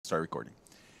start recording.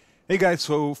 Hey guys,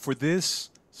 so for this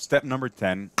step number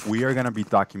 10, we are going to be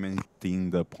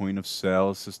documenting the point of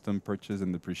sale system purchase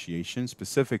and depreciation.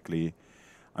 Specifically,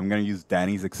 I'm going to use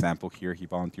Danny's example here. He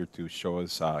volunteered to show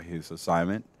us his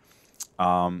assignment.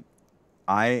 I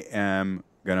am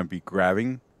going to be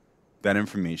grabbing that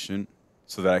information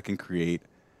so that I can create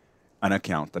an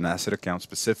account, an asset account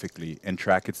specifically, and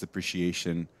track its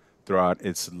depreciation throughout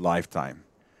its lifetime.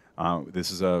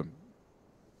 This is an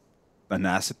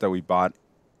asset that we bought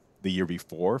the year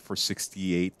before for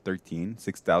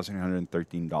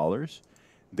 $6,813.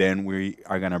 Then we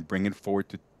are going to bring it forward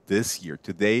to this year.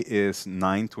 Today is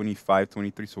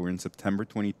 9/25/23, so we're in September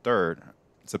 23rd,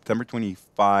 September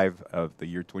 25 of the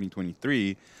year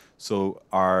 2023. So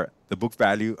the book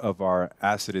value of our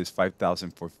asset is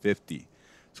 $5,450.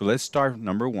 So let's start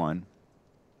number one.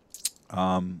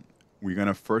 We're going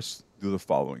to first do the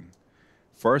following.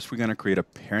 First, we're going to create a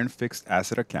parent fixed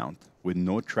asset account with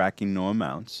no tracking, no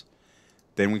amounts.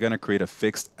 Then we're going to create a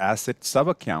fixed asset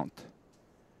sub-account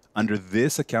under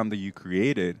this account that you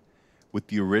created with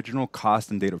the original cost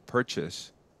and date of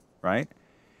purchase, right?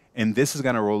 And this is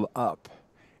going to roll up.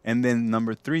 And then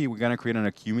number three, we're going to create an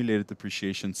accumulated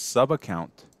depreciation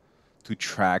sub-account to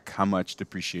track how much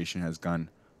depreciation has gone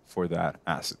for that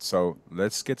asset. So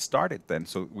let's get started then.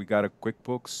 So we got a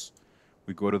QuickBooks.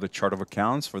 We go to the chart of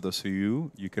accounts. For those of you,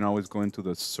 you can always go into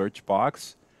the search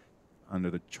box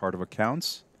under the chart of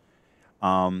accounts.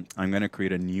 I'm going to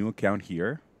create a new account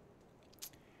here.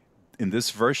 In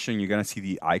this version, you're going to see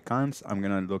the icons. I'm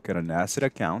going to look at an asset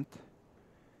account.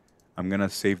 I'm going to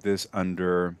save this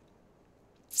under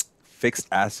fixed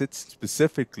assets.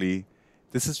 Specifically,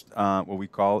 this is what we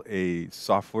call a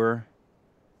software.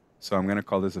 So I'm going to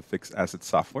call this a fixed asset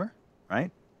software,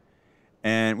 right?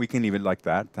 And we can leave it like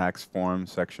that, tax form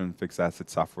section, fixed asset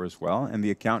software as well. And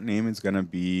the account name is going to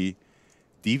be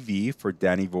DV for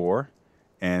Danny Vore.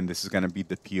 And this is going to be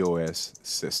the POS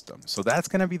system. So that's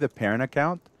going to be the parent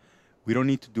account. We don't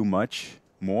need to do much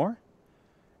more.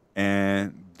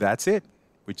 And that's it.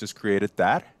 We just created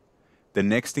that. The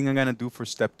next thing I'm going to do for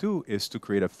step 2 is to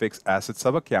create a fixed asset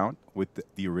sub-account with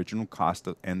the original cost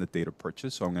and the date of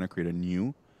purchase. So I'm going to create a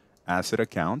new asset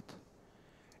account.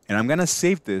 And I'm going to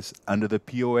save this under the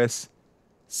POS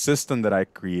system that I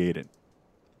created.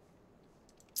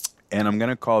 And I'm going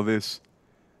to call this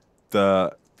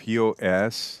the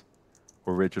POS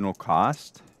original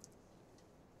cost.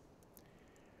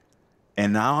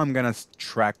 And now I'm going to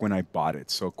track when I bought it.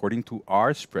 So according to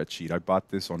our spreadsheet, I bought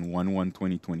this on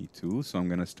 1/1/2022. So I'm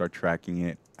going to start tracking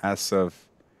it as of,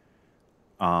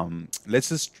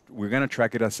 we're going to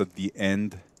track it as of the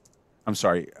end,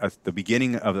 at the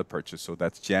beginning of the purchase. So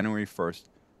that's January 1st,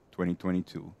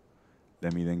 2022.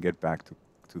 Let me then get back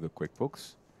to the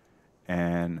QuickBooks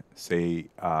and say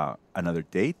another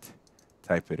date.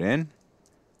 Type it in,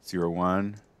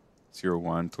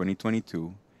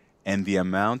 01/01/2022. And the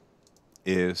amount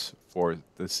is for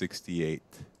the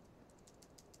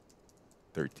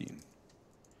 6813.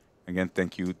 Again,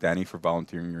 thank you, Danny, for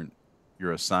volunteering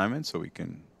your assignment so we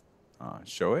can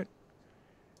show it.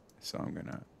 So I'm going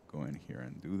to go in here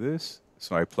and do this.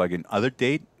 So I plug in other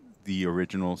date, the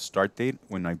original start date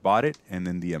when I bought it, and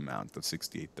then the amount of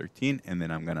 6813, and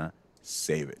then I'm going to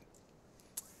save it.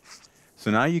 So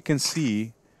now you can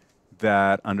see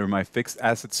that under my fixed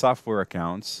asset software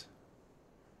accounts,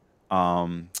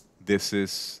 this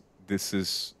is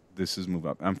move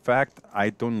up. In fact, I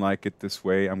don't like it this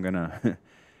way. I'm gonna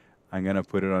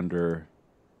put it under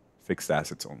fixed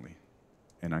assets only,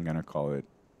 and I'm gonna call it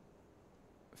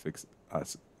fixed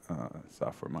asset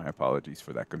software. My apologies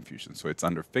for that confusion. So it's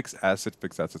under fixed asset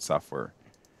software.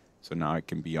 So now it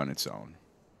can be on its own,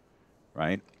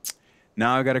 right?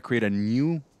 Now I got to create a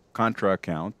new contra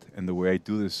account, and the way I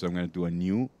do this is I'm going to do a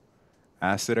new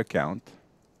asset account,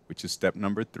 which is step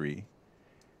number 3,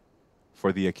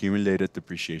 for the accumulated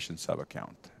depreciation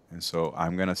sub-account. And so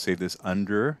I'm going to save this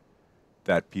under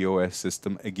that POS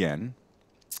system again,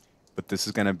 but this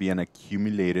is going to be an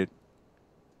accumulated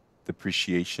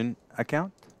depreciation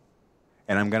account,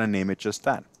 and I'm going to name it just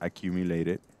that,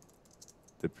 accumulated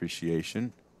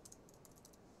depreciation.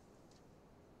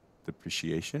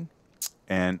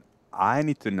 And I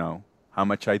need to know how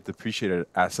much I depreciated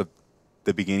as of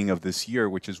the beginning of this year,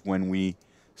 which is when we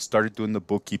started doing the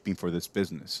bookkeeping for this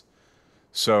business.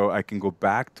 So I can go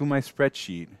back to my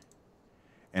spreadsheet,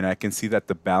 and I can see that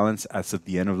the balance as of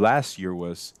the end of last year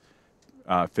was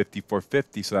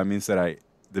 $5,450. So that means that I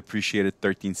depreciated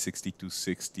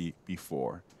 $1,362.60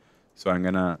 before. So I'm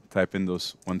going to type in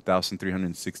those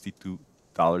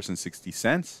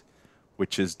 $1,362.60,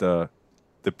 which is the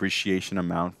depreciation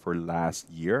amount for last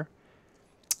year.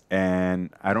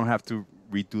 And I don't have to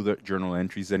redo the journal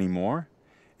entries anymore.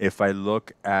 If I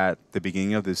look at the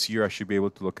beginning of this year, I should be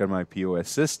able to look at my POS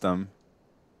system,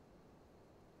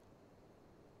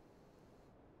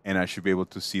 and I should be able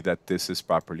to see that this is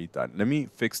properly done. Let me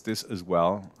fix this as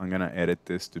well. I'm going to edit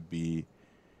this to be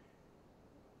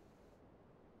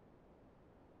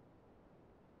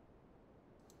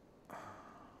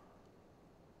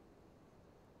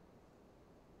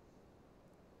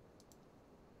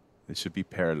it should be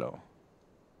parallel,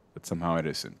 but somehow it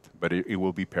isn't. But it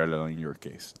will be parallel in your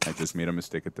case. I just made a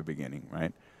mistake at the beginning,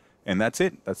 right? And that's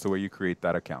it. That's the way you create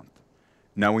that account.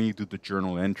 Now, when you do the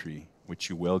journal entry, which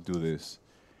you will do this,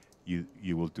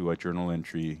 you will do a journal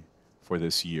entry for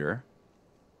this year.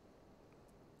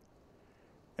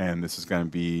 And this is going to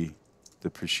be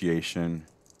depreciation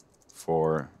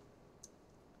for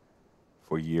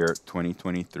year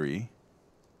 2023.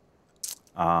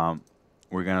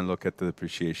 We're going to look at the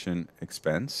depreciation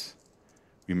expense.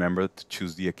 Remember to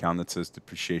choose the account that says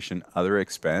depreciation other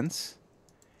expense.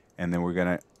 And then we're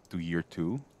going to do year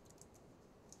 2.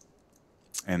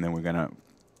 And then we're going to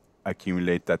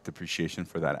accumulate that depreciation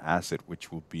for that asset,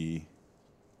 which will be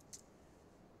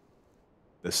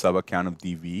the sub-account of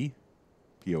DV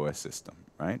POS system,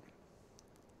 right?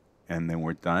 And then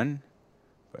we're done.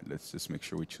 But let's just make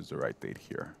sure we choose the right date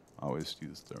here. Always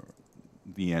use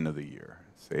the end of the year.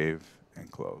 Save and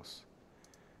close.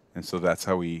 And so that's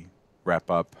how we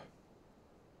wrap up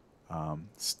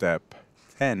step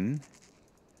 10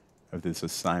 of this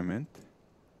assignment.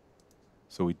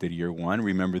 So we did year 1.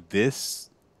 Remember, this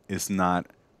is not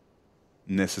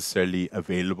necessarily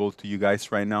available to you guys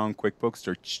right now in QuickBooks.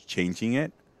 They're changing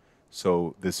it.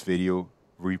 So this video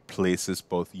replaces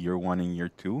both year 1 and year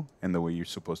 2 and the way you're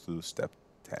supposed to do step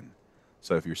 10.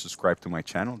 So if you're subscribed to my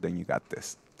channel, then you got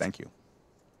this. Thank you.